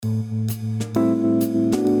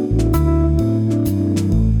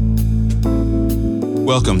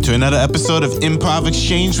Welcome to another episode of Improv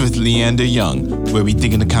Exchange with Leander Young, where we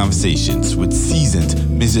dig into conversations with seasoned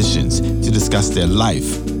musicians to discuss their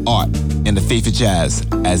life, art, and the faith of jazz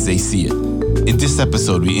as they see it. In this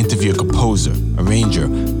episode, we interview a composer, arranger,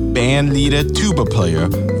 band leader, tuba player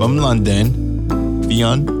from London,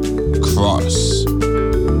 Theon Cross.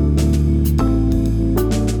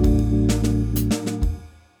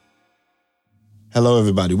 Hello,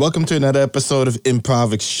 everybody. Welcome to another episode of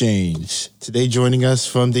Improv Exchange. Today, joining us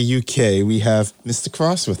from the UK, we have Mr.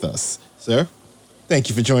 Cross with us. Sir, thank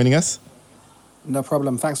you for joining us. No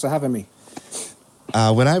problem. Thanks for having me.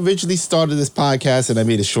 When I originally started this podcast and I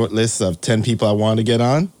made a short list of 10 people I wanted to get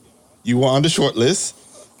on, you were on the short list.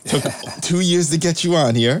 Took 2 years to get you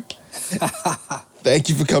on here. Thank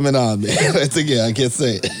you for coming on, man. That's again, I can't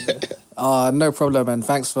say it. No problem, and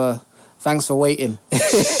thanks for waiting.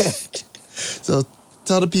 So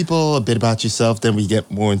tell the people a bit about yourself, then we get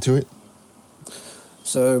more into it.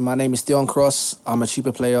 So my name is Theon Cross. I'm a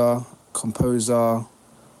tuba player, composer,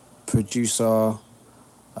 producer,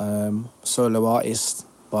 solo artist,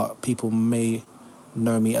 but people may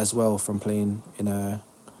know me as well from playing in a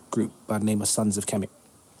group by the name of Sons of Kemet.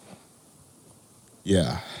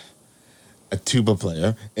 Yeah, a tuba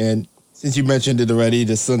player. And since you mentioned it already,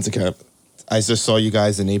 the Sons of Kemet, I just saw you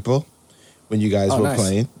guys in April when you guys were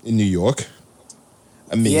playing in New York.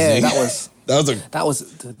 Amazing. Yeah, that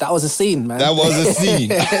was a scene, man. That was a scene.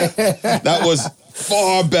 That was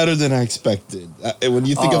far better than I expected. When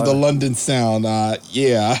you think of the London sound,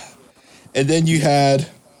 yeah. And then you had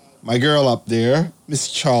my girl up there,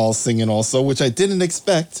 Miss Charles, singing also, which I didn't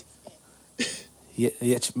expect.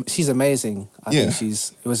 Yeah, she's amazing. I think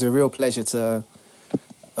it was a real pleasure to.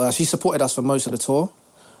 She supported us for most of the tour,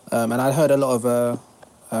 and I heard a lot of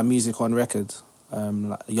music on record.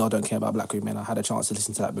 Like Y'all Don't Care About Black Women. I had a chance to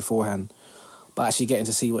listen to that beforehand, but actually getting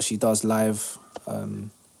to see what she does live,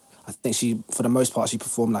 I think she, for the most part, she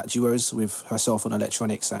performed like duos with herself on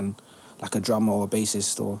electronics and like a drummer or a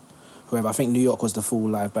bassist or whoever. I think New York was the full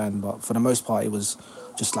live band, but for the most part, it was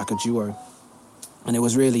just like a duo, and it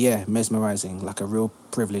was really mesmerizing. Like a real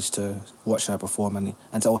privilege to watch her perform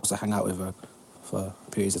and to also hang out with her for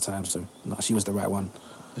periods of time. So she was the right one.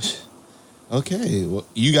 Okay, well,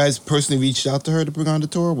 you guys personally reached out to her to bring on the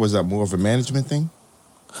tour? Was that more of a management thing?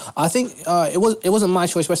 I think it wasn't my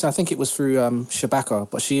choice, Western. I think it was through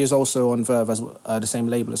Shabaka, but she is also on Verve as the same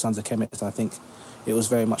label as Sons of Kemet. So I think it was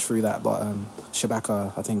very much through that. But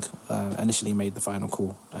Shabaka, I think, initially made the final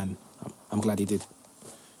call, and I'm glad he did.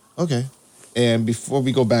 Okay, and before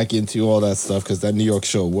we go back into all that stuff, because that New York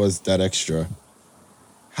show was that extra,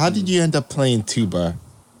 how did you end up playing tuba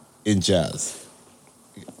in jazz?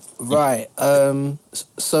 Right.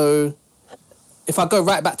 So if I go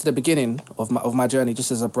right back to the beginning of my journey,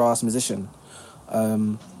 just as a brass musician,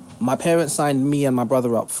 my parents signed me and my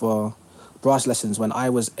brother up for brass lessons when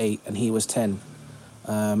I was 8 and he was 10,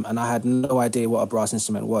 and I had no idea what a brass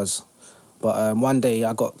instrument was. But one day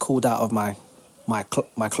I got called out of my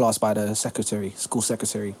class by the school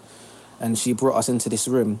secretary, and she brought us into this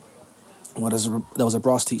room where there was a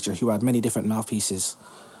brass teacher who had many different mouthpieces.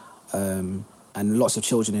 And lots of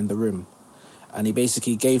children in the room. And he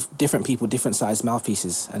basically gave different people different sized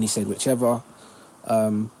mouthpieces. And he said, whichever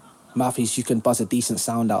mouthpiece you can buzz a decent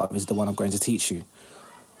sound out of is the one I'm going to teach you.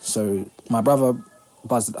 So my brother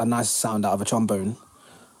buzzed a nice sound out of a trombone.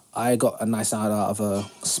 I got a nice sound out of a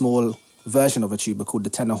small version of a tuba called the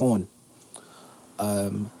tenor horn.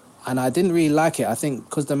 And I didn't really like it. I think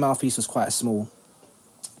because the mouthpiece was quite small,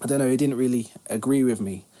 I don't know, it didn't really agree with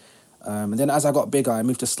me. And then as I got bigger, I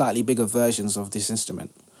moved to slightly bigger versions of this instrument.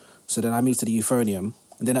 So then I moved to the euphonium.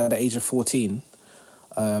 And then at the age of 14,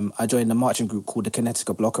 I joined a marching group called the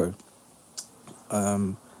Connecticut Blocko.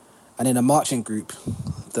 And in a marching group,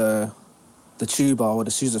 the tuba or the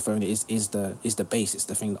sousaphone is the bass. It's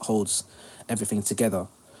the thing that holds everything together.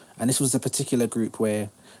 And this was a particular group where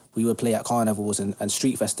we would play at carnivals and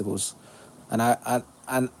street festivals.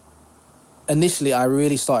 And initially, I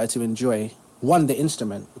really started to enjoy the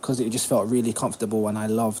instrument because it just felt really comfortable, and I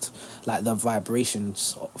loved like the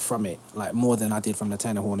vibrations from it, like more than I did from the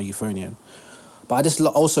tenor horn or euphonium. But I just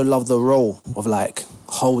also love the role of like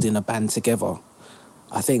holding a band together.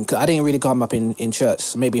 I think I didn't really come up in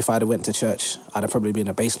church. Maybe if I'd have went to church, I'd have probably been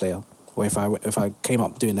a bass player. Or if I came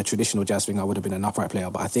up doing the traditional jazz thing, I would have been an upright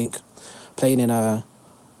player. But I think playing in a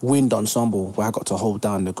wind ensemble where I got to hold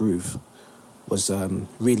down the groove was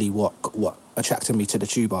really what attracted me to the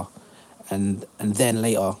tuba. And then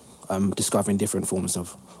later, discovering different forms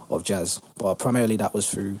of jazz. But primarily that was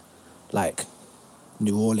through, like,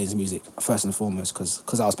 New Orleans music, first and foremost,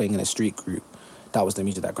 because I was playing in a street group. That was the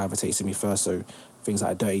music that gravitated to me first. So things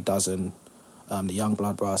like Dirty Dozen, the Young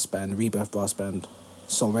Blood Brass Band, Rebirth Brass Band,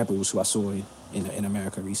 Soul Rebels, who I saw in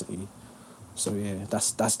America recently. So yeah,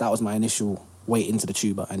 that was my initial way into the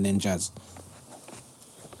tuba, and then jazz.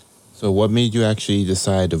 So what made you actually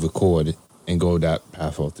decide to record and go that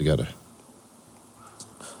path altogether?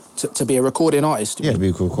 To be a recording artist? Yeah, to be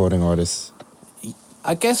a recording artist.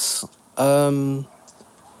 I guess, I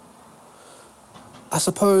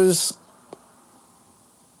suppose,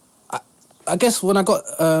 I guess when I got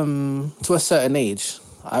to a certain age,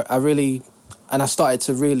 I started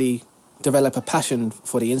to really develop a passion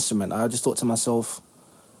for the instrument. I just thought to myself,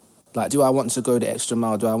 like, do I want to go the extra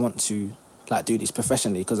mile? Do I want to, like, do this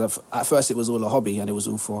professionally? Because at first it was all a hobby and it was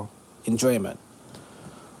all for enjoyment.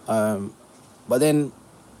 But then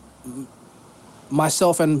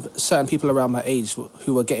myself and certain people around my age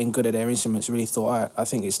who were getting good at their instruments really thought, I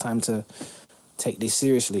think it's time to take this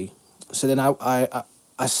seriously. So then I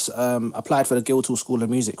applied for the Guildhall School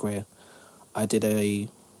of Music, where I did a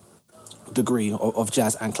degree of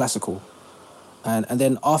jazz and classical. And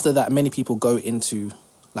then after that, many people go into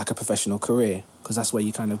like a professional career, because that's where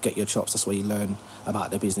you kind of get your chops. That's where you learn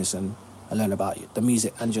about the business and learn about the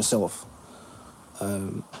music and yourself.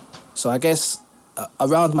 So I guess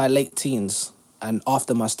around my late teens and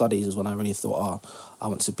after my studies is when I really thought, I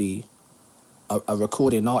want to be a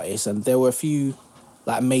recording artist. And there were a few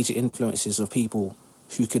like major influences of people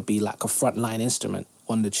who could be like a frontline instrument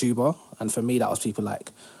on the tuba. And for me, that was people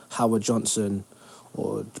like Howard Johnson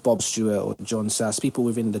or Bob Stewart or John Sass, people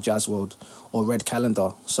within the jazz world, or Red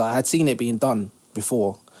Callender. So I had seen it being done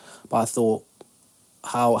before, but I thought,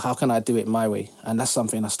 how can I do it my way? And that's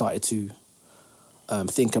something I started to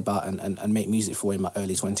think about and make music for in my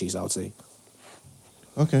early 20s, I would say.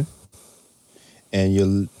 Okay. And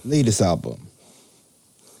your latest album,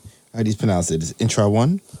 how do you pronounce it? Is it Intra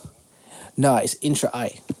One? No, it's Intra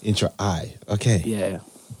I. Intra I. Okay. Yeah.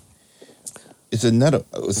 It's one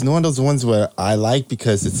of those ones where I like,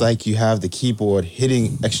 because it's like you have the keyboard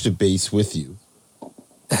hitting extra bass with you.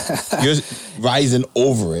 You're rising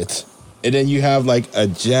over it. And then you have like a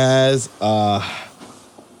jazz, how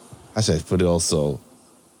should I put it also?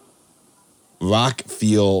 Rock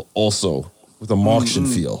feel also, with a Martian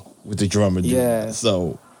feel, with the drummer. Yeah.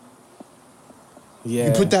 So, yeah.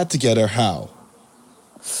 you put that together how?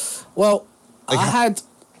 Well, Like I had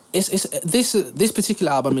this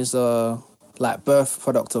particular album is a like birth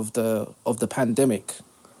product of the pandemic.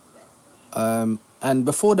 And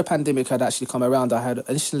before the pandemic had actually come around, I had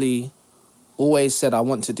initially always said I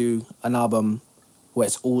want to do an album where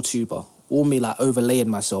it's all tuba, all me like overlaying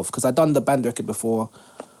myself, because I'd done the band record before.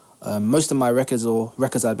 Most of my records or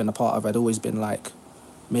records I'd been a part of, I'd always been like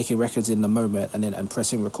making records in the moment and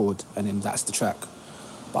pressing record, and then that's the track.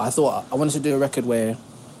 But I thought I wanted to do a record where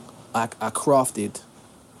I crafted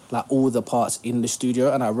like all the parts in the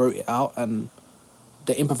studio and I wrote it out, and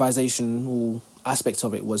the improvisational aspect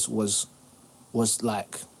of it was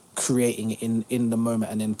like creating it in the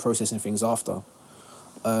moment and then processing things after.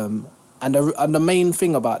 And the main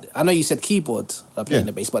thing about it, I know you said keyboard playing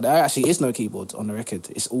the bass, but there actually is no keyboard on the record.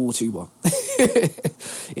 It's all tuba.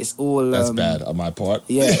 It's all. That's bad on my part.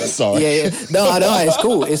 Yeah. Sorry. Yeah. No, it's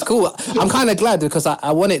cool. It's cool. I'm kind of glad, because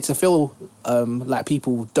I want it to feel like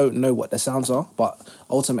people don't know what the sounds are, but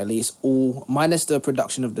ultimately it's all, minus the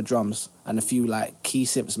production of the drums and a few like key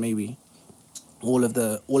synths maybe. All of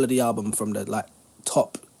the album from the like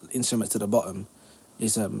top instruments to the bottom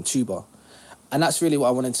is tuba. And that's really what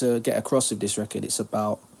I wanted to get across with this record. It's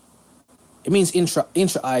about, it means intra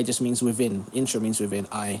I just means within. Intra means within,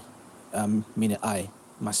 I, meaning I,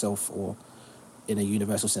 myself, or in a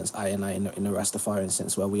universal sense, I and I in a Rastafarian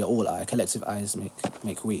sense, where we are all I, collective I's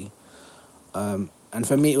make we. And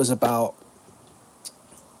for me, it was about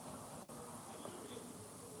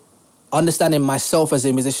understanding myself as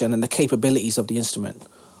a musician and the capabilities of the instrument,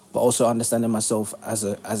 but also understanding myself as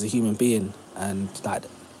a human being, and that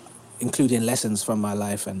including lessons from my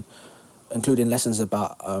life and including lessons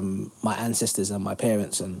about my ancestors and my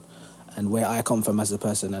parents and where I come from as a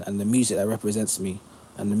person, and the music that represents me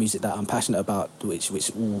and the music that I'm passionate about, which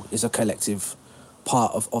all is a collective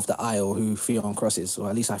part of the I, or who Fionn Cross is, or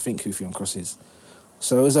at least I think who Fionn Cross is.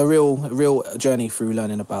 So it was a real journey through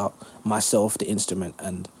learning about myself, the instrument,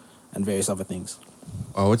 and various other things.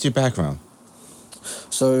 Oh, what's your background?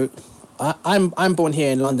 So I'm born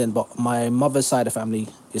here in London, but my mother's side of the family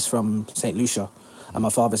is from St. Lucia, and my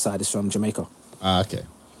father's side is from Jamaica. Okay.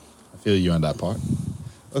 I feel you on that part.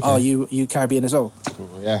 Okay. Oh, you Caribbean as well?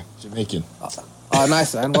 Yeah, Jamaican. Oh,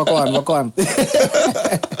 nice, man. Walk on.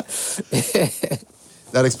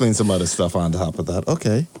 That explains some other stuff on top of that.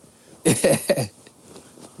 Okay.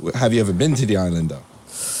 Have you ever been to the island, though?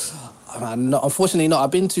 Unfortunately not.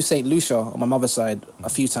 I've been to St. Lucia on my mother's side a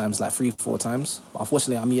few times, like 3-4 times. But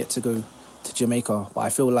unfortunately, I'm yet to go to Jamaica. But I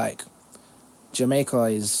feel like Jamaica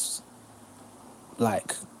is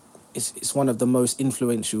like it's one of the most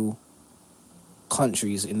influential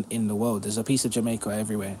countries in the world. There's a piece of Jamaica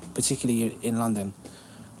everywhere, particularly in London.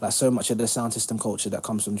 Like so much of the sound system culture that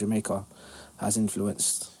comes from Jamaica has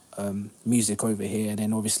influenced music over here, and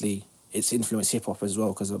then obviously it's influenced hip hop as well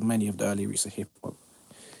because many of the early roots of hip hop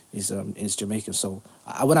is Jamaican. So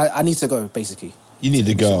I need to go basically. You need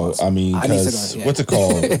to go. I mean, I need to go, yeah. what's it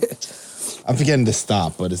called? I'm forgetting the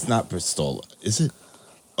stop, but it's not Bristol. Is it?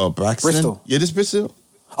 Oh, Braxton? Bristol. Yeah, this Bristol?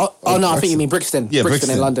 Oh no, Braxton. I think you mean Brixton. Yeah, Brixton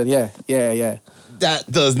in London. Yeah.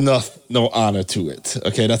 That does no honor to it.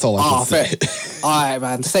 Okay, that's all I can say. All right,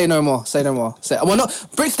 man. Say no more. Well, not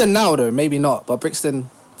Brixton now though. Maybe not, but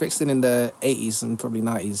Brixton in the 80s and probably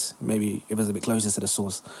 90s. Maybe it was a bit closer to the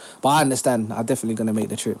source. But I understand. I'm definitely going to make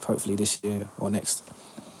the trip. Hopefully this year or next.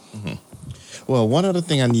 Mm-hmm. Well, one other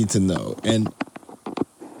thing I need to know, and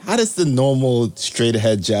how does the normal straight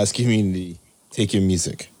ahead jazz community take your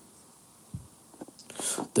music?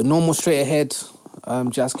 The normal straight ahead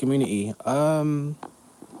jazz community.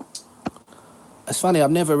 It's funny,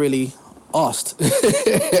 I've never really asked.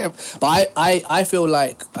 But I feel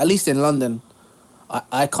like, at least in London,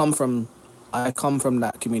 I come from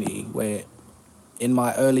that community where in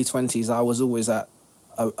my early 20s I was always at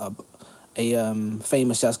a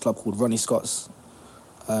famous jazz club called Ronnie Scott's,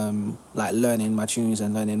 like learning my tunes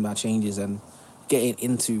and learning my changes and getting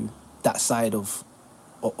into that side of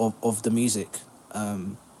the music,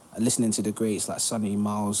 and listening to the greats like Sonny,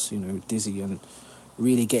 Miles, Dizzy, and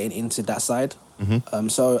really getting into that side. Mm-hmm.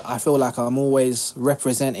 So I feel like I'm always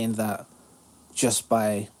representing that just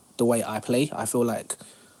by the way I play. I feel like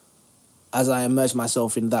as I immerse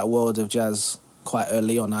myself in that world of jazz quite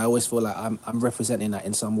early on, I always feel like I'm representing that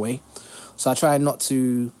in some way. So I try not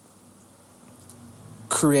to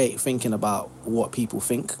create thinking about what people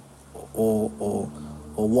think or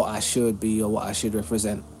what I should be or what I should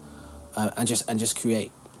represent, and just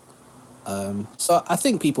create. So I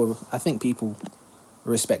think people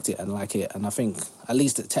respect it and like it, and I think at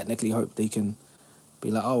least technically hope they can be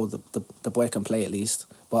like, oh, the boy can play at least.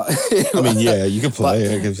 But I mean, yeah, you can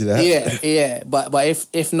play. I give you that. Yeah. But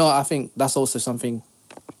if not, I think that's also something.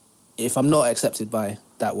 If I'm not accepted by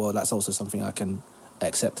that world, that's also something I can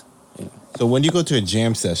accept. So when you go to a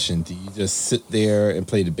jam session, do you just sit there and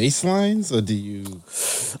play the bass lines, or do you?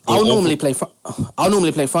 I'll normally play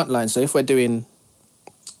front line. So if I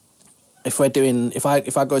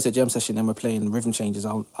go to a jam session and we're playing rhythm changes,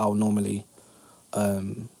 I'll normally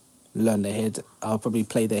learn the head. I'll probably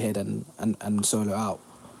play the head and solo out.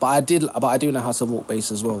 But I do know how to walk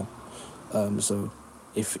bass as well. So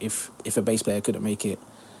if a bass player couldn't make it,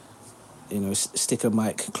 stick a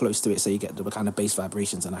mic close to it so you get the kind of bass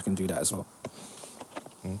vibrations, and I can do that as well.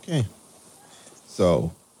 Okay.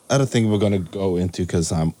 So, other thing we're going to go into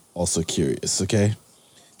because I'm also curious, okay?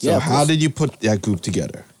 So, how did you put that group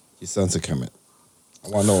together? Your Sons of Kemet. I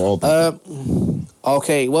want to know all that.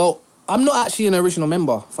 Okay, well, I'm not actually an original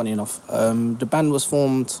member, funny enough. The band was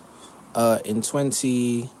formed in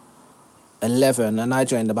 2011, and I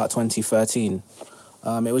joined about 2013.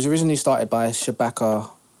 It was originally started by Shabaka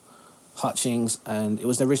Hutchings, and it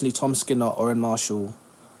was originally Tom Skinner, Orrin Marshall,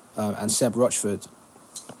 and Seb Rochford.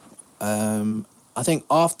 I think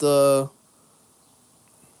after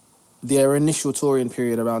their initial touring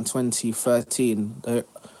period around 2013, the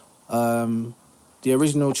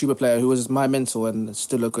original tuba player, who was my mentor and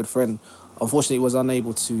still a good friend, unfortunately was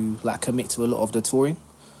unable to commit to a lot of the touring,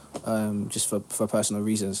 just for personal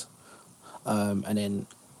reasons. And then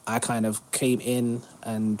I kind of came in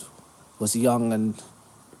and was young and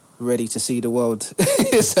ready to see the world.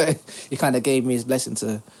 So he kind of gave me his blessing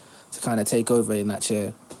to kind of take over in that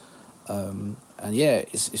chair. And yeah,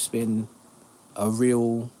 it's been a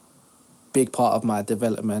real big part of my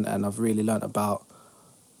development, and I've really learned about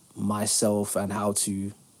myself and how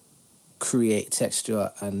to create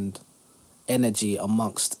texture and energy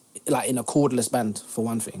amongst, in a chordless band, for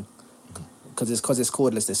one thing. Because it's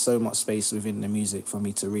chordless, there's so much space within the music for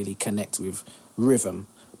me to really connect with rhythm,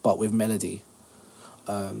 but with melody.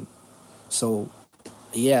 So,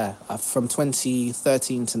 yeah, from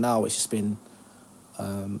 2013 to now, it's just been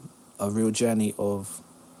a real journey of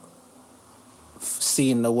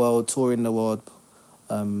seeing the world, touring the world,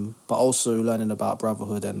 but also learning about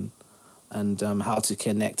brotherhood and how to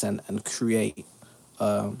connect and create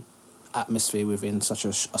atmosphere within such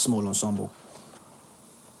a small ensemble.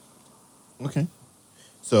 Okay.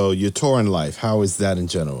 So your touring life, how is that in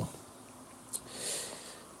general?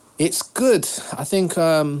 It's good. I think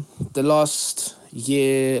the last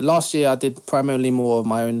last year I did primarily more of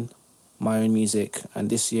my own music, and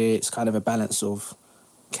this year it's kind of a balance of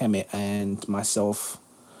Kemet and myself.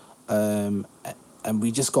 And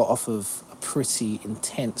we just got off of a pretty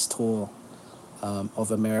intense tour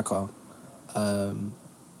of America,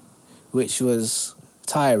 which was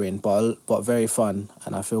tiring but very fun,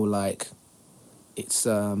 and I feel like it's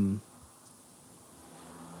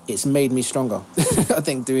made me stronger. I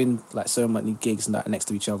think doing like so many gigs next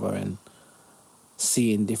to each other and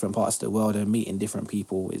seeing different parts of the world and meeting different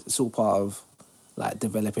people, it's all part of like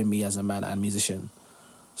developing me as a man and musician.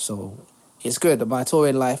 So it's good. My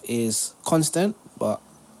touring life is constant but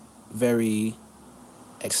very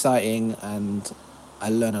exciting, and I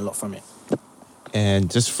learn a lot from it.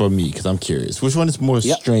 And just for me, because I'm curious, which one is more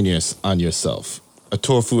strenuous on yourself? A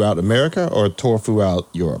tour throughout America or a tour throughout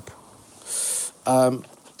Europe?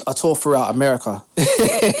 A tour throughout America.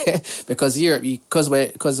 Because Europe, because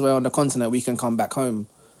we're on the continent, we can come back home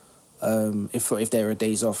if there are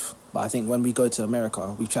days off. But I think when we go to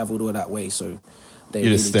America, we travelled all that way, so they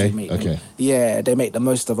just stay? They make the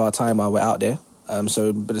most of our time while we're out there. But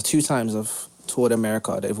the 2 times I've toured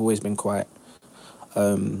America, they've always been quite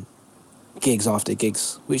gigs after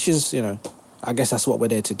gigs, which is, I guess that's what we're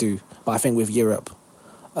there to do. But I think with Europe,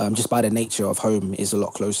 just by the nature of home, is a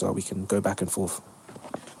lot closer. We can go back and forth.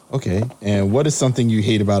 Okay, and what is something you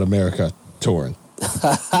hate about America touring?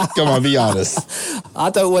 Come on, be honest. I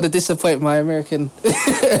don't want to disappoint my American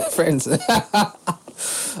friends. The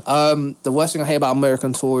worst thing I hate about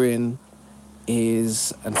American touring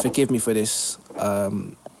is, and forgive me for this,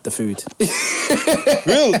 the food.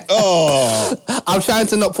 Really? Oh. I'm trying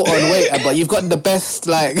to not put on weight, but you've got the best,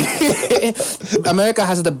 America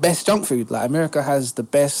has the best junk food. Like, America has the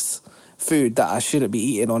best food that I shouldn't be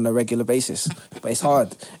eating on a regular basis, but it's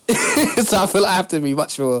hard. So I feel like I have to be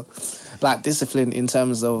much more disciplined in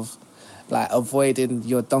terms of avoiding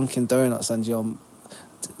your Dunkin' Donuts and your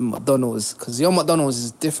McDonald's, because your McDonald's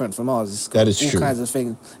is different from ours. It's got that is all true. Kinds of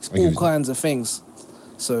things. It's all kinds of things.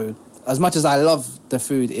 So as much as I love the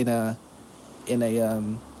food in a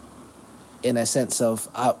sense of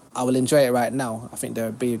I will enjoy it right now, I think there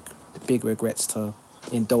are big regrets to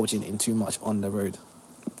indulging in too much on the road.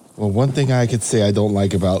 Well, one thing I could say I don't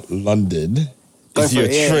like about London is your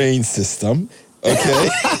train system. Okay.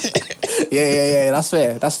 Yeah. That's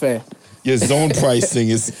fair. Your zone pricing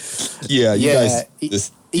is, you guys.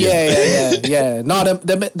 Yeah. No,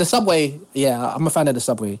 the subway. Yeah, I'm a fan of the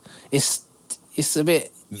subway. It's a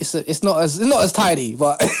bit. It's not as tidy,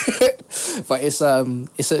 but but it's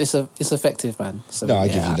effective, man. So, no, I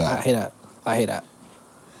give you that. I hate that.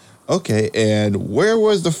 Okay, and where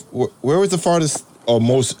was the farthest or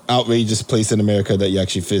most outrageous place in America that you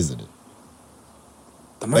actually visited?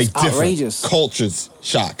 The most outrageous cultures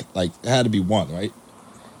shock. It had to be one, right?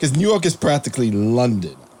 Because New York is practically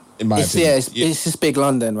London, in my opinion. Yeah, it's just big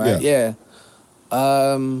London, right? Yeah.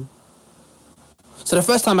 So the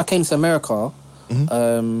first time I came to America,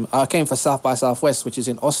 I came for South by Southwest, which is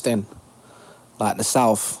in Austin, the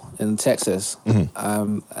South in Texas.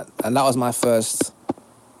 And that was my first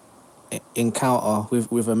encounter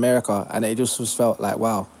with America, and it just was felt like,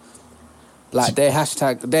 wow. Their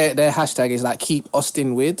hashtag is keep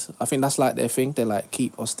Austin weird. I think that's their thing. They're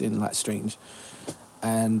keep Austin strange.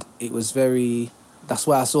 And it was that's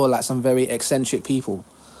where I saw some very eccentric people.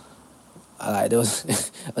 There was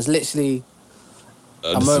it was literally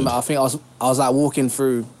a moment. I think I was walking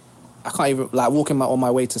through, I can't even walking on my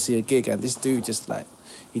way to see a gig, and this dude just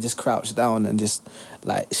he just crouched down and just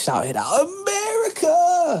shouted out, America!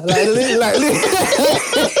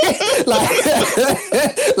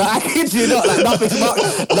 I kid you not,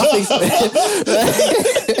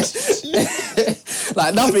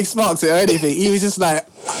 nothing sparked it or anything. He was just I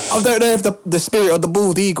don't know if the spirit of the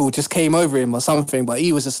bald eagle just came over him or something, but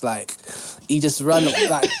he was just he just ran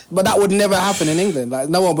but that would never happen in England.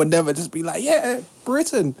 No one would never just be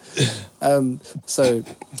Britain. So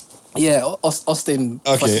yeah, Austin.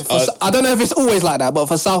 Okay. I don't know if it's always like that, but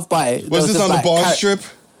for South by, was this on the bar strip?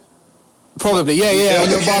 Probably, yeah, on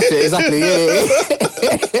the bar strip, exactly.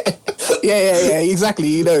 Yeah,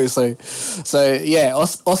 exactly. So yeah,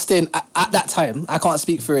 Austin at that time, I can't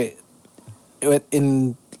speak for it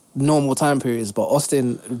in normal time periods, but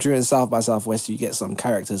Austin during South by Southwest, you get some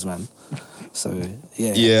characters, man. So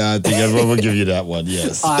yeah. Yeah, I think everyone will give you that one.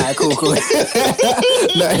 Yes. All right, cool.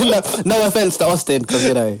 No offense to Austin, because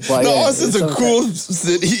Austin's a cool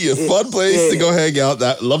city, a fun place to go hang out.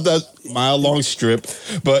 Love that mile-long strip.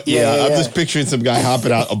 But I'm just picturing some guy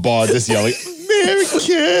hopping out a bar, just yelling,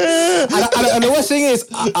 And the worst thing is,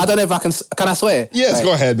 I don't know if I can I swear? Yes, like,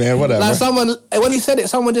 go ahead, man. Whatever. Like someone, when he said it,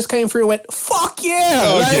 someone just came through and went, "Fuck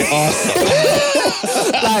yeah!" Okay, awesome.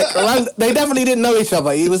 They definitely didn't know each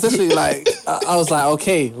other. He was literally like, I was like,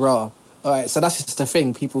 okay, raw. All right, so that's just the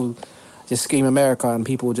thing. People just scream America, and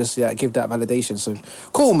people just give that validation. So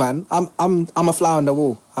cool, man. I'm a fly on the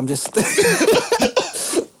wall. I'm just,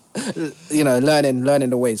 learning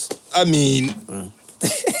the ways. I mean.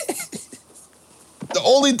 The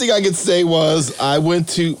only thing I could say was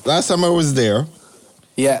last time I was there.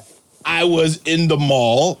 Yeah. I was in the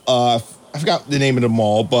mall. I forgot the name of the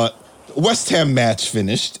mall, but West Ham match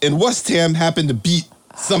finished, and West Ham happened to beat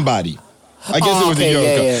somebody. I guess it was a year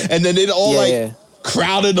ago. Yeah. And then it all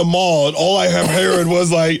crowded the mall, and all I have heard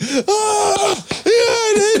was like,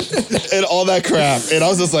 and all that crap. And I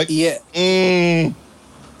was just like, Yeah,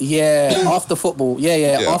 after football.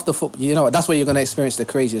 Yeah, after football. You know what? That's where you're going to experience the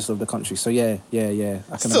craziest of the country. So, yeah. I can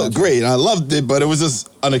still imagine. Great. I loved it, but it was just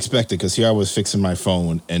unexpected because here I was fixing my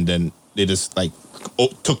phone, and then they just,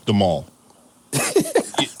 took them all.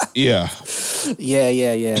 Yeah.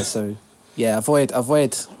 Yeah. So, avoid.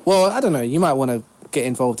 Well, I don't know. You might want to get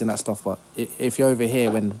involved in that stuff, but if you're over here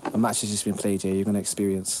when a match has just been played here, you're going to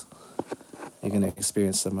experience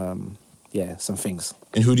some, some things.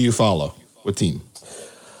 And who do you follow? What team?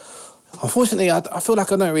 Unfortunately, I feel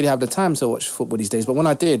like I don't really have the time to watch football these days. But when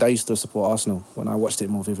I did, I used to support Arsenal when I watched it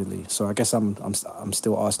more vividly. So I guess I'm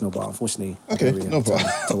still Arsenal, but unfortunately, I don't really have time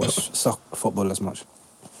to watch football as much.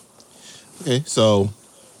 Okay, so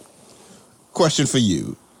question for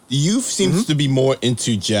you: the youth seems to be more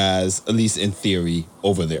into jazz, at least in theory,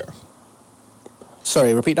 over there.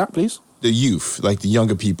 Sorry, repeat that, please. The youth, like the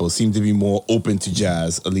younger people, seem to be more open to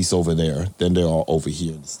jazz, at least over there, than they are over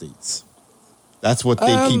here in the States. That's what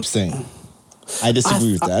they keep saying. I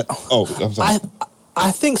disagree with that. I'm sorry.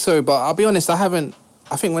 I think so, but I'll be honest, I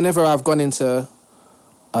think whenever I've gone into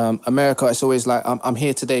America, it's always like, I'm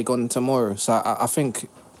here today, gone tomorrow. So I think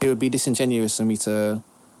it would be disingenuous for me to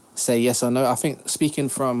say yes or no. I think speaking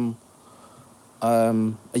from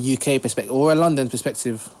a UK perspective, or a London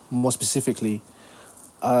perspective more specifically,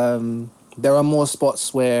 there are more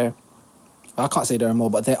spots where, I can't say there are more,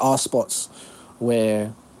 but there are spots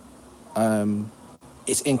where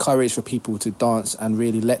it's encouraged for people to dance and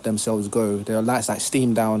really let themselves go. There are nights like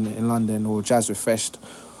Steam Down in London, or Jazz Refreshed,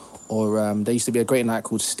 or there used to be a great night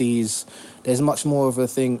called Steez. There's much more of a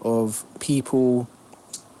thing of people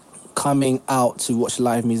coming out to watch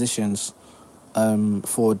live musicians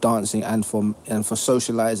for dancing and for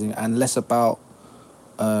socializing, and less about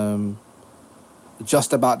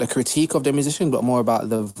just about the critique of the musician, but more about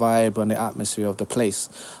the vibe and the atmosphere of the place.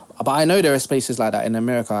 But I know there are spaces like that in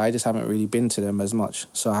America. I just haven't really been to them as much.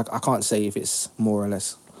 So I can't say if it's more or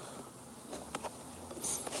less.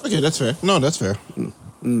 Okay, that's fair. No, that's fair.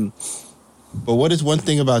 But what is one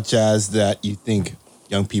thing about jazz that you think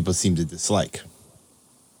young people seem to dislike?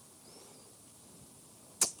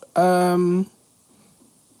 That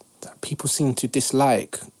people seem to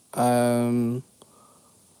dislike. I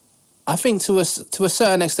think to a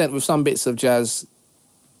certain extent with some bits of jazz,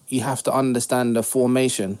 you have to understand the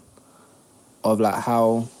formation of like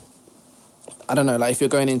how, I don't know, like if you're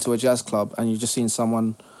going into a jazz club and you've just seen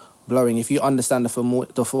someone blowing, if you understand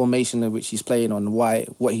the formation in which he's playing on, why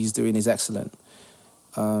what he's doing is excellent,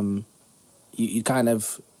 you'd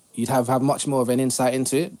have much more of an insight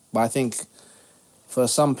into it. But I think for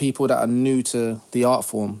some people that are new to the art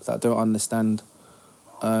form, that don't understand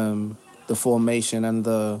the formation and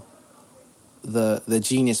the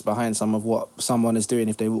genius behind some of what someone is doing,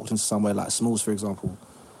 if they walked into somewhere like Smalls, for example.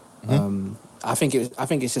 I think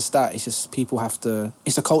it's just that. It's just people have to.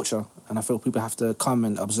 It's a culture, and I feel people have to come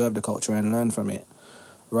and observe the culture and learn from it,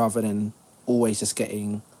 rather than always just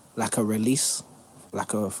getting like a release,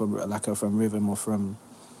 from rhythm or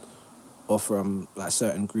from like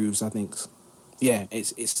certain grooves. I think,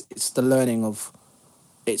 it's the learning of.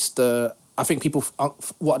 I think people,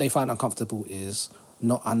 what they find uncomfortable is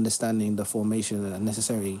not understanding the formation and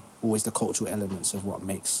necessarily always the cultural elements of what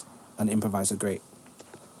makes an improviser great.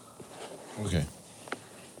 Okay.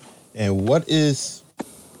 And what is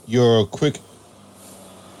your quick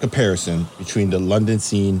comparison between the London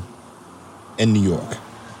scene and New York,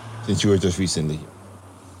 since you were just recently here?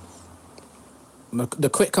 The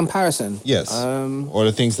quick comparison? Yes. Or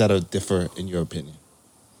the things that are differ in your opinion?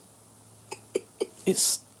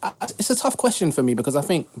 It's a tough question for me because I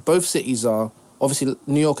think both cities are, obviously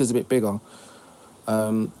New York is a bit bigger,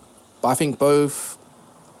 but I think both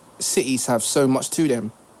cities have so much to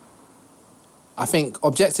them. I think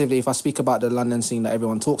objectively, if I speak about the London scene that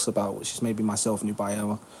everyone talks about, which is maybe myself,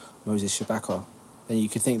 Nubayo, Moses Shabaka, then you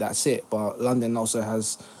could think that's it. But London also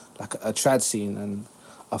has like a trad scene and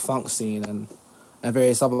a funk scene and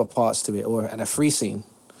various other parts to it, and a free scene,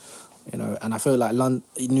 you know. And I feel like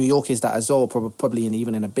New York is that as well, probably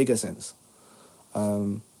even in a bigger sense.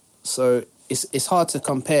 So it's hard to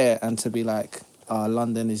compare and to be like,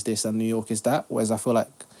 London is this and New York is that. Whereas I feel like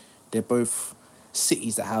they're both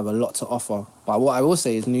cities that have a lot to offer. But what I will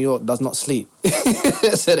say is New York does not sleep,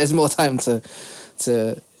 so there's more time to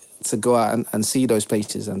go out and see those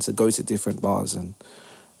places and to go to different bars and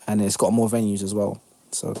it's got more venues as well.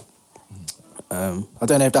 So. I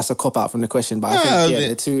don't know if that's a cop out from the question, but I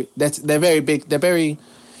think they're very big. They're very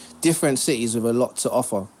different cities with a lot to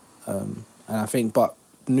offer, and I think, but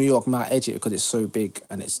New York might edge it because it's so big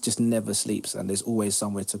and it's just never sleeps and there's always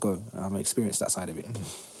somewhere to go. I've experienced that side of it.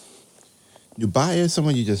 Nubia is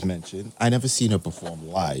someone you just mentioned. I never seen her perform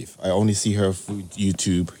live. I only see her through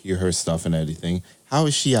YouTube, hear her stuff and everything. How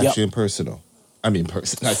is she actually in personal? I mean,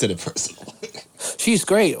 I said it personal. She's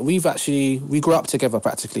great. We grew up together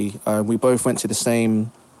practically. We both went to the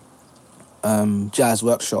same jazz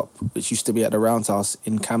workshop, which used to be at the Roundhouse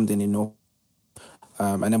in Camden in North.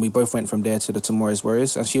 And then we both went from there to the Tomorrow's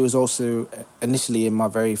Warriors. And she was also initially in my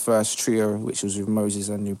very first trio, which was with Moses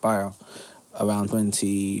and Nubia, around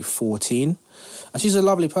 2014. And she's a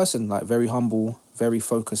lovely person, like very humble, very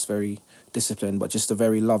focused, very disciplined, but just a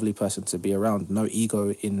very lovely person to be around. No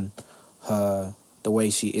ego in her, the way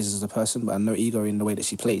she is as a person, but no ego in the way that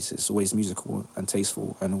she plays. It's always musical and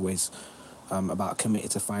tasteful and always about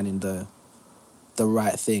committed to finding the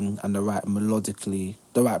right thing and the right melodic,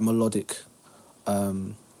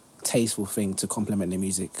 tasteful thing to complement the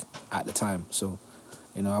music at the time. So,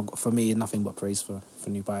 you know, for me, nothing but praise for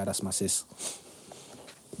Nubia. That's my sis.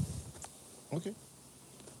 Okay.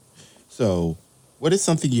 So, what is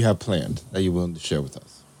something you have planned that you're willing to share with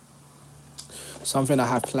us? Something I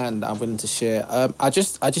have planned that I'm willing to share. I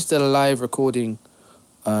just did a live recording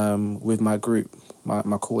with my group,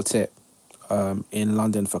 my quartet, in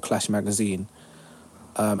London for Clash Magazine.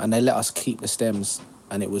 And they let us keep the stems,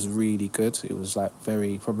 and it was really good. It was like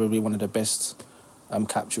probably one of the best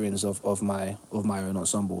capturings of my own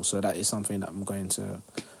ensemble. So that is something that I'm going to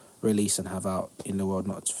release and have out in the world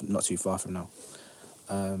not too far from now.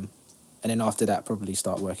 And then after that, probably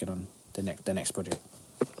start working on the next project.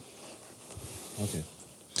 Okay.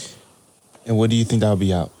 And when do you think that'll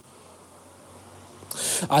be out?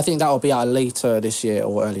 I think that will be out later this year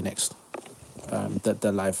or early next.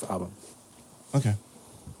 The live album. Okay.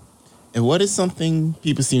 And what is something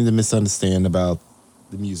people seem to misunderstand about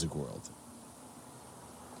the music world?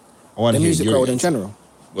 I want the to hear music world in general.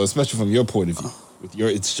 Well, especially from your point of view, with your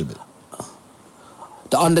instrument.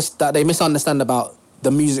 That they misunderstand about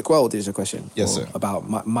the music world is your question? Yes, sir.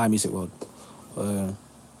 About my music world.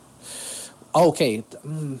 Okay,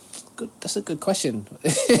 good. That's a good question.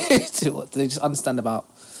 What do they just understand about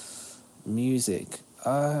music?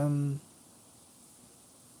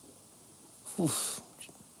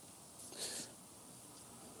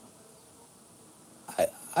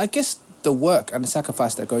 I guess the work and the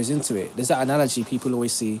sacrifice that goes into it. There's that analogy people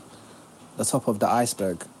always see the top of the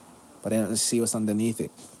iceberg, but they don't see what's underneath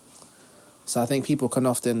it. So I think people can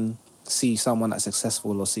often see someone that's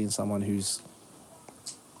successful or seeing someone who's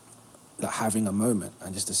like having a moment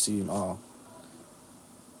and just assume,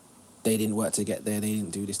 they didn't work to get there, they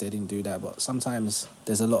didn't do this, they didn't do that. But sometimes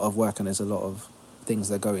there's a lot of work and there's a lot of things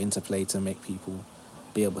that go into play to make people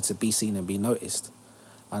be able to be seen and be noticed.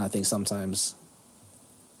 And I think sometimes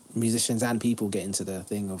musicians and people get into the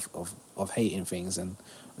thing of hating things and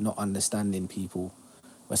not understanding people,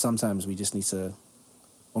 where sometimes we just need to,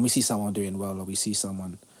 when we see someone doing well or we see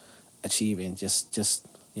someone achieving, just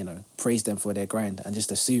you know, praise them for their grind and just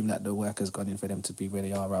assume that the work has gone in for them to be where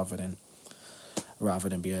they are rather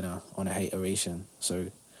than being on a hateration. So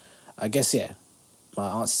I guess, my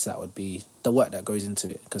answer to that would be the work that goes into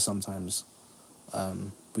it, because sometimes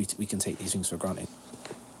we can take these things for granted.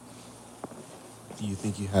 Do you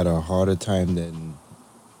think you had a harder time than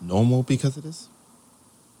normal because of this?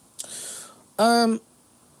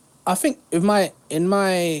 I think in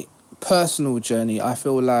my personal journey, I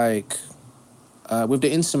feel like with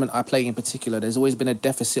the instrument I play in particular, there's always been a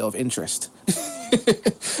deficit of interest.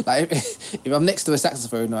 Like if I'm next to a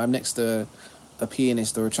saxophone or I'm next to a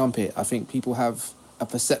pianist or a trumpet, I think people have a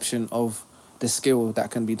perception of the skill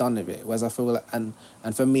that can be done with it. Whereas I feel like, and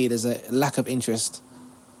for me, there's a lack of interest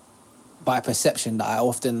by perception that I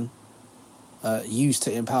often use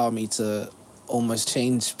to empower me to almost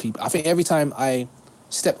change people. I think every time I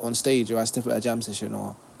step on stage or I step at a jam session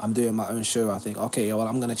or I'm doing my own show, I think, okay, well,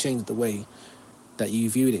 I'm going to change the way that you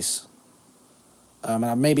view this.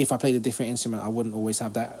 And maybe if I played a different instrument, I wouldn't always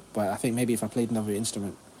have that. But I think maybe if I played another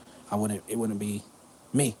instrument, it wouldn't be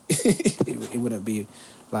me. it wouldn't be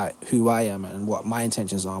like who I am and what my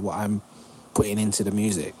intentions are, what I'm putting into the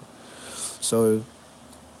music. So,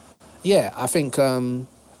 yeah, I think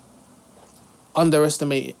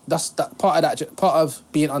underestimate. That's that part of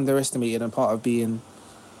being underestimated and part of being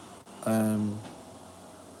kind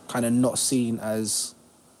of not seen as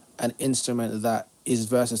an instrument that is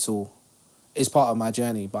versatile is part of my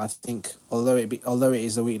journey. But I think although it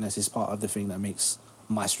is a weakness, it's part of the thing that makes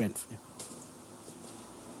my strength.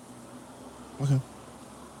 Okay.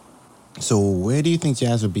 So where do you think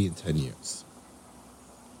jazz will be in 10 years?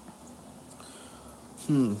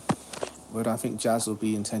 Where do I think jazz will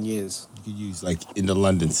be in 10 years? You could use like in the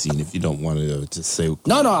London scene if you don't want to just say.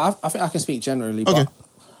 No, I think I can speak generally. Okay. But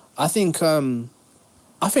I think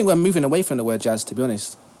we're moving away from the word jazz. To be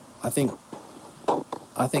honest, I think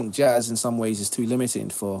jazz in some ways is too limiting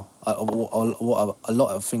for what a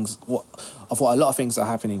lot of things are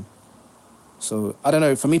happening. So I don't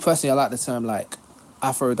know. For me personally, I like the term like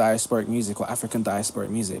Afro-diasporic music or African diasporic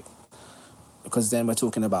music, because then we're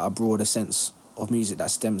talking about a broader sense of music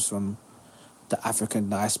that stems from the African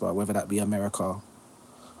diaspora, whether that be America,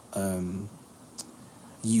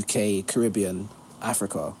 UK, Caribbean,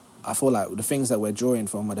 Africa. I feel like the things that we're drawing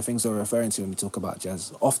from are the things that we're referring to when we talk about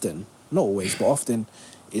jazz. Often, not always, but often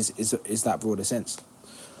is that broader sense.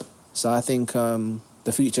 So I think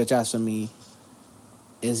the future of jazz for me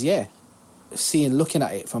is, looking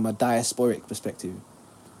at it from a diasporic perspective,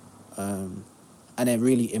 and then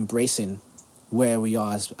really embracing where we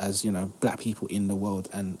are as Black people in the world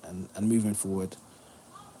and moving forward,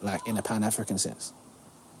 like in a Pan-African sense.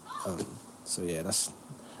 So yeah,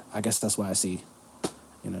 I guess that's why I see,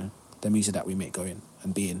 the music that we make going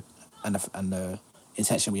and being, and the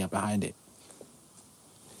intention we have behind it.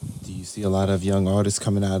 Do you see a lot of young artists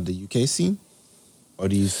coming out of the UK scene, or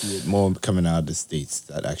do you see it more coming out of the States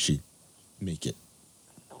that actually make it?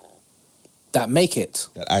 That make it.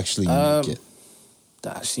 That actually make it.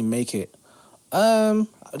 That actually make it. The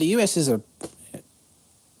US is a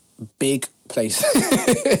big place.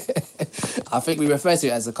 I think we refer to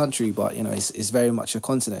it as a country, but it's very much a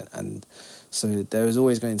continent, and so there is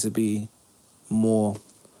always going to be more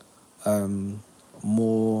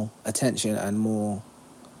attention and more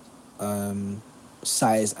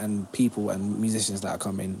size and people and musicians that are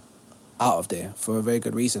coming out of there for a very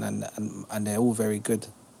good reason, and they're all very good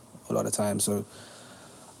a lot of the time. So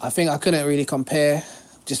I think I couldn't really compare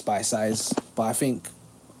just by size, but I think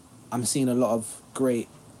I'm seeing a lot of great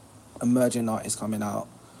emerging artists coming out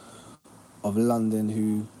of London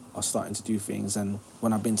who are starting to do things. And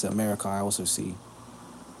when I've been to America, I also see,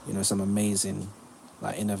 some amazing,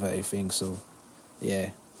 like, innovative things. So,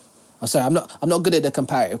 yeah. I'm sorry, I'm not good at the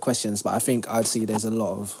comparative questions, but I think I'd see there's a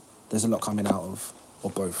lot coming out of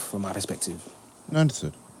both from my perspective.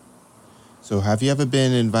 Understood. So, have you ever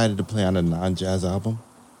been invited to play on a non-jazz album?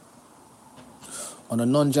 On a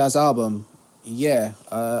non-jazz album, yeah.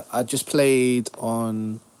 I just played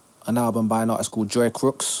on an album by an artist called Joy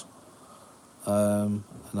Crooks. And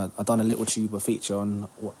I done a little tuba feature on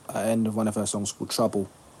the end of one of her songs called Trouble,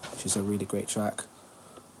 which is a really great track.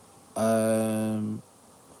 I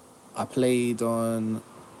played on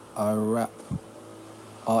a rap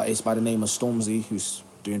artist by the name of Stormzy, who's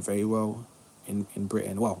doing very well in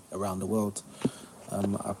Britain, well, around the world.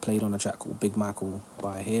 I played on a track called Big Michael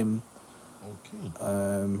by him. Okay.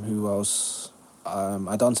 Who else?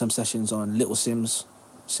 I done some sessions on Little Sims.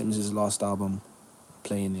 Sims' last album,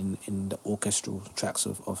 playing in the orchestral tracks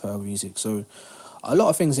of her music. So a lot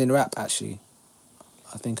of things in rap, actually.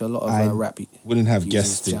 I think a lot of rap wouldn't have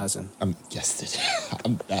guessed it. Jazzing. I'm guessed it.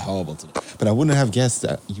 I'm that horrible today. But I wouldn't have guessed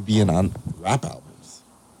that you'd be in on rap albums.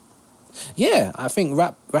 Yeah, I think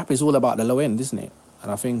rap is all about the low end, isn't it?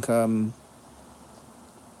 And I think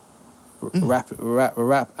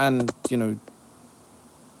rap and,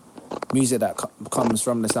 music that comes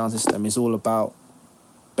from the sound system is all about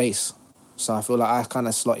bass. So I feel like I kind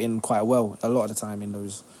of slot in quite well a lot of the time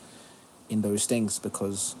in those things,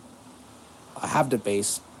 because I have the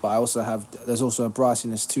bass, but there's also a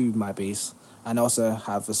brassiness to my bass, and I also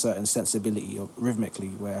have a certain sensibility rhythmically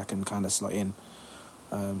where I can kind of slot in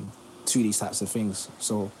to these types of things.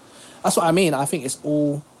 So that's what I mean. I think it's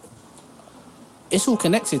all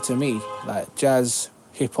connected to me, like jazz,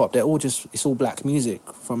 hip hop. It's all black music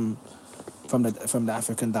from the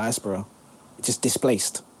African diaspora, just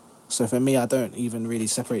displaced. So for me, I don't even really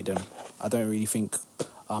separate them. I don't really think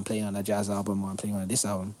I'm playing on a jazz album or I'm playing on this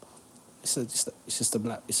album. It's just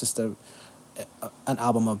an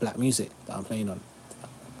album of black music that I'm playing on.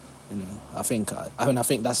 I think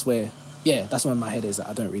that's where yeah, that's where my head is.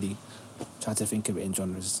 I don't really try to think of it in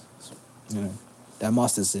genres. You know, they're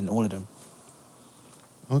masters in all of them.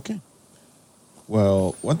 Okay.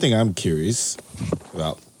 Well, one thing I'm curious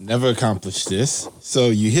about, never accomplished this. So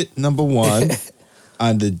you hit number 1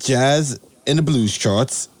 on the jazz and the blues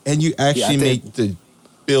charts, and you actually made the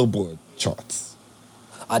Billboard charts.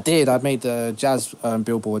 I did. I made the jazz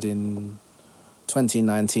Billboard in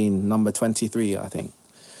 2019, number 23, I think.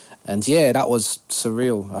 And yeah, that was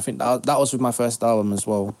surreal. I think that was with my first album as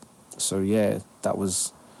well. So yeah, that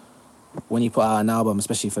was, when you put out an album,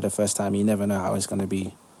 especially for the first time, you never know how it's going to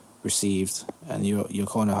be received, and you're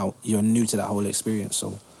new to that whole experience.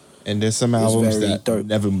 So, and there's some albums that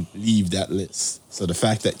never leave that list. So the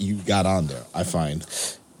fact that you got on there, I find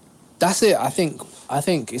that's it. I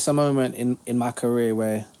think it's a moment in my career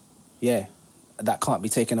where, yeah, that can't be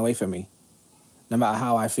taken away from me, no matter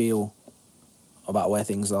how I feel about where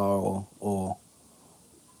things are, or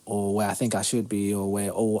where I think I should be, or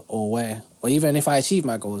even if I achieve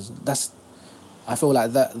my goals. I feel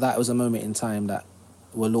like that was a moment in time that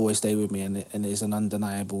will always stay with me, and is an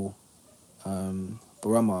undeniable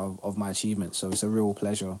barometer of my achievements. So it's a real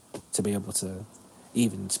pleasure to be able to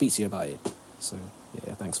even speak to you about it. So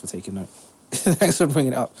yeah, thanks for taking note. Thanks for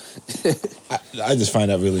bringing it up. I just find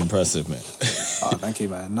that really impressive, man. Oh, thank you,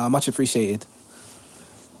 man. No, much appreciated.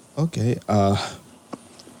 Okay.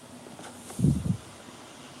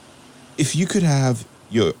 If you could have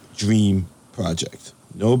your dream project,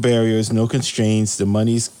 no barriers, no constraints, the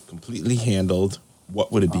money's completely handled,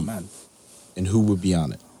 what would it be? Man. And who would be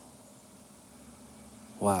on it?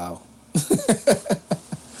 Wow.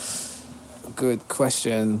 Good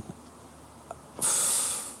question.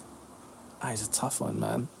 That is a tough one,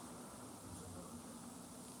 man.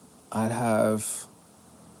 I'd have...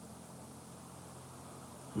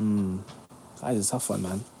 That is a tough one,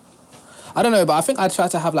 man. I don't know, but I think I'd try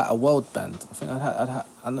to have like a world band. I think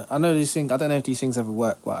I know these things. I don't know if these things ever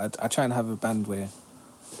work, but I'd try and have a band where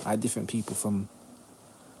I had different people from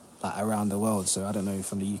like around the world. So I don't know,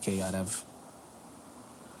 from the UK, I'd have,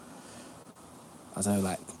 I don't know,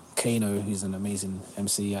 like Kano, who's an amazing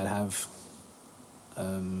MC. I'd have, I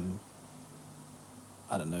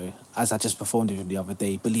don't know, as I just performed with him the other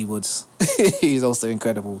day, Billy Woods. He's also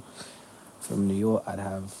incredible. From New York, I'd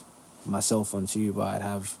have myself on tuba. I'd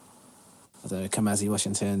have, I don't know, Kamasi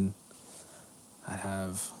Washington. I'd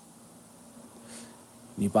have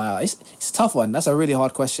Nubaya. It's a tough one. That's a really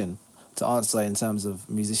hard question to answer in terms of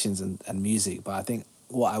musicians and music. But I think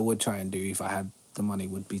what I would try and do if I had the money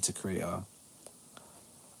would be to create a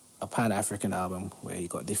Pan-African album where you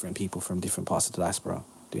got different people from different parts of the diaspora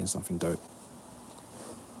doing something dope.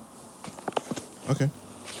 Okay.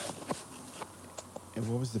 And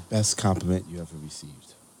what was the best compliment you ever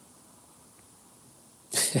received?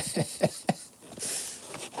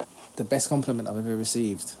 The best compliment I've ever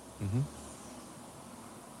received?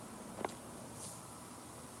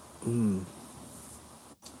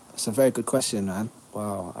 That's a very good question, man.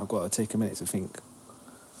 Wow, I've got to take a minute to think.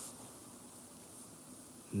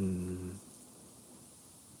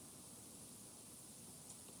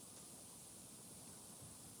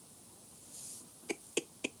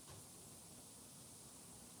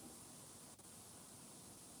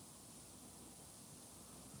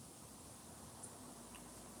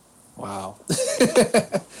 Wow.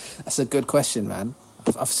 That's a good question, man.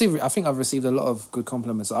 I think I've received a lot of good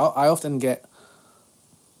compliments. I often get...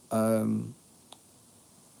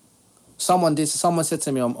 Someone said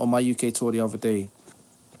to me on my UK tour the other day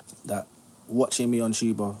that watching me on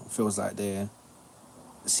tuba feels like they're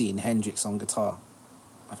seeing Hendrix on guitar.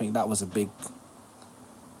 I think that was a big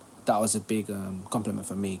compliment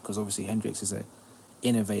for me, because obviously Hendrix is an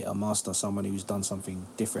innovator, master, someone who's done something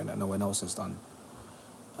different that no one else has done.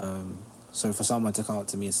 So for someone to come up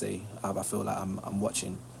to me and say, I feel like I'm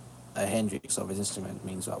watching a Hendrix of his instrument,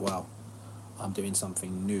 means like, wow, I'm doing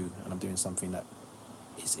something new, and I'm doing something that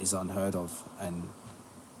is unheard of, and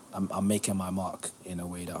I'm making my mark in a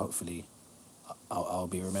way that hopefully I'll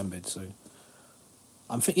be remembered. So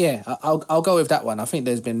I'll go with that one. I think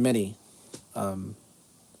there's been many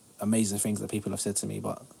amazing things that people have said to me,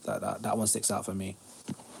 but that one sticks out for me.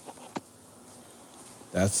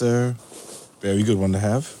 That's a very good one to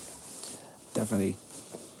have. Definitely.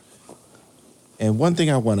 And one thing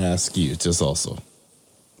I want to ask you, just also,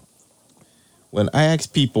 when I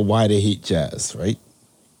ask people why they hate jazz, right?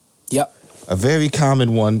 Yep. A very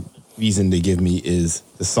common reason they give me is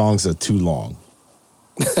the songs are too long.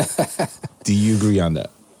 Do you agree on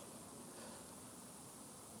that?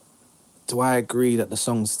 Do I agree that the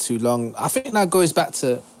song's too long? I think that goes back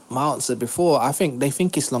to my answer before. I think they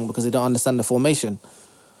think it's long because they don't understand the formation.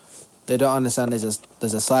 they don't understand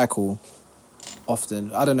there's a cycle.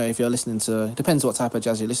 Often, I don't know if you're listening to. It depends what type of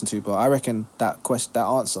jazz you listen to, but I reckon that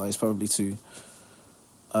answer is probably to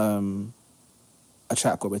a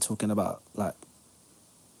track where we're talking about like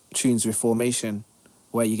tunes with formation,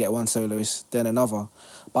 where you get one soloist then another.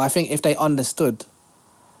 But I think if they understood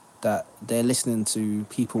that they're listening to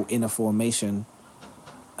people in a formation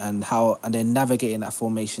and they're navigating that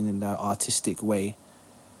formation in their artistic way,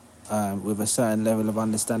 with a certain level of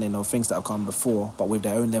understanding of things that have come before, but with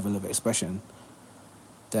their own level of expression,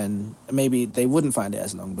 then maybe they wouldn't find it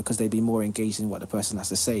as long because they'd be more engaged in what the person has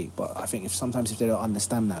to say. But I think if they don't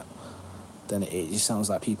understand that, then it just sounds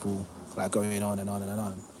like people like going on and on and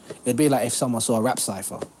on. It'd be like if someone saw a rap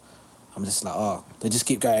cipher. I'm just like, they just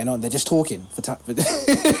keep going on. They're just talking for time. They're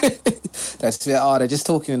just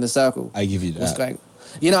talking in the circle. I give you that.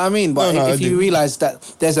 You know what I mean? But if you realise that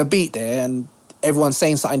there's a beat there and everyone's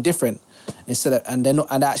saying something different and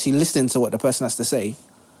they're actually listening to what the person has to say,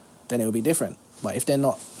 then it will be different. But if they're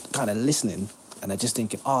not kind of listening and they're just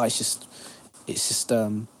thinking, it's just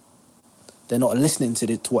they're not listening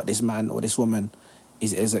to what this man or this woman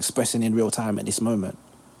is expressing in real time at this moment,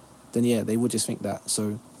 then yeah, they would just think that.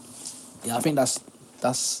 So yeah, I think that's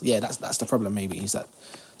the problem. Maybe is that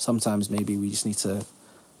sometimes maybe we just need to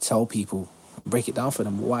tell people, break it down for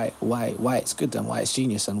them why it's good and why it's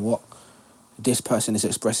genius and what this person is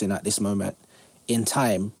expressing at this moment in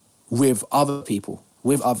time with other people,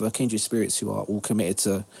 with other kindred spirits who are all committed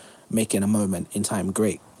to making a moment in time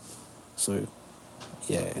great. So,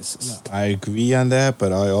 yeah. I agree on that,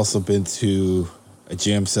 but I also been to a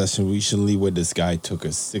jam session recently where this guy took a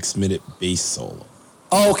 6-minute bass solo.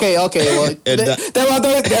 Oh, okay. Well, there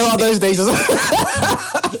are those days as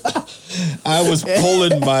well. I was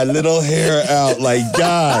pulling my little hair out like,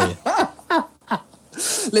 guy.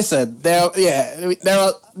 Listen, there are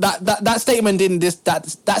that statement didn't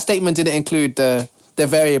include the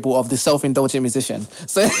variable of the self-indulgent musician.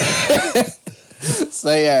 So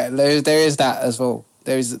yeah, there is that as well.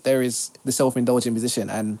 There is the self-indulgent musician,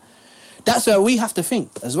 and that's where we have to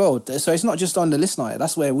think as well. So it's not just on the listener.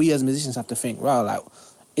 That's where we as musicians have to think. Right, like,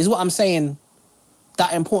 is what I'm saying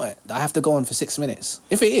that important that I have to go on for 6 minutes?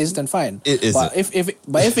 If it is, then fine. It isn't.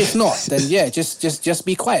 But if it's not, then yeah, just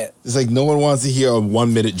be quiet. It's like no one wants to hear a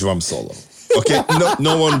 1-minute drum solo. Okay,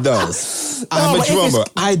 no one does. I'm a drummer.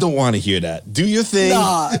 I don't want to hear that. Do your thing.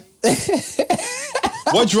 Nah.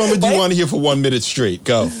 What drummer do you want to hear for 1 minute straight?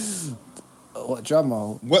 Go. What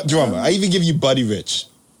drummer? I even give you Buddy Rich.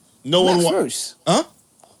 Max Roach. Huh?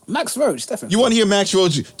 Max Roach, definitely. You want to hear Max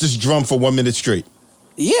Roach just drum for 1 minute straight?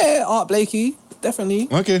 Yeah, Art Blakey, definitely.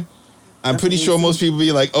 Okay. I'm pretty sure most people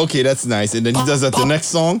be like, okay, that's nice. And then he does that the next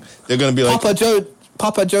song, they're going to be like...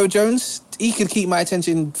 Papa Joe Jones, he could keep my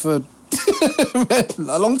attention for a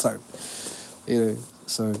long time. Yeah,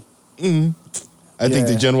 so... Mm-hmm. I think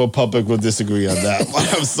the general public will disagree on that.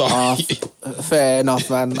 I'm sorry. Fair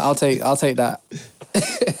enough, man. I'll take that.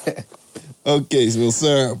 Okay, so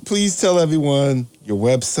sir, please tell everyone your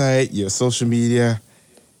website, your social media,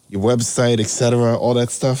 your website, etc., all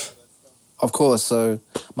that stuff. Of course. So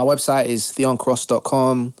my website is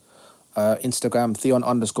theoncross.com, Instagram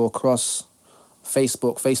theon_cross,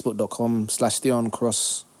 Facebook,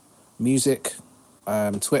 facebook.com/theoncrossmusic,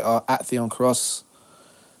 Twitter @theoncross.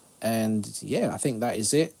 And yeah, I think that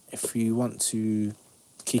is it. If you want to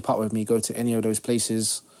keep up with me, go to any of those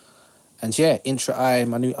places. And yeah, Intra I,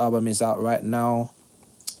 my new album is out right now.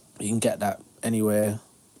 You can get that anywhere.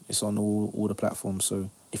 It's on all the platforms.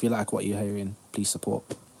 So if you like what you're hearing, please support.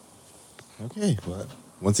 Okay, well,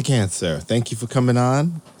 once again, sir, thank you for coming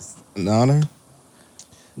on. It's an honor.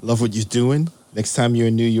 Love what you're doing. Next time you're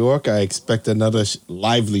in New York, I expect another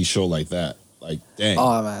lively show like that. Like, dang.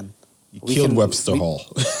 Oh, man. You killed Webster Hall.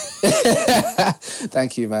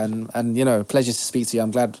 Thank you, man. And, pleasure to speak to you.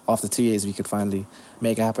 I'm glad after 2 years we could finally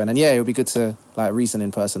make it happen. And yeah, it would be good to reason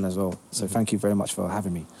in person as well. So thank you very much for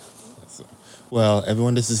having me. Well,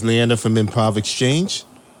 everyone, this is Leander from Improv Exchange.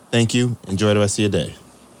 Thank you. Enjoy the rest of your day.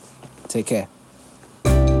 Take care.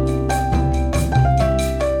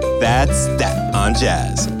 That's that on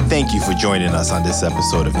jazz. Thank you for joining us on this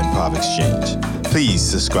episode of Improv Exchange. Please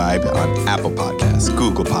subscribe on Apple Podcasts,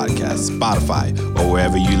 Google Podcasts, Spotify, or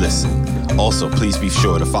wherever you listen. Also, please be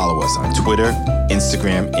sure to follow us on Twitter,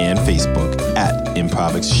 Instagram, and Facebook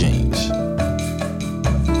 @Improv Exchange.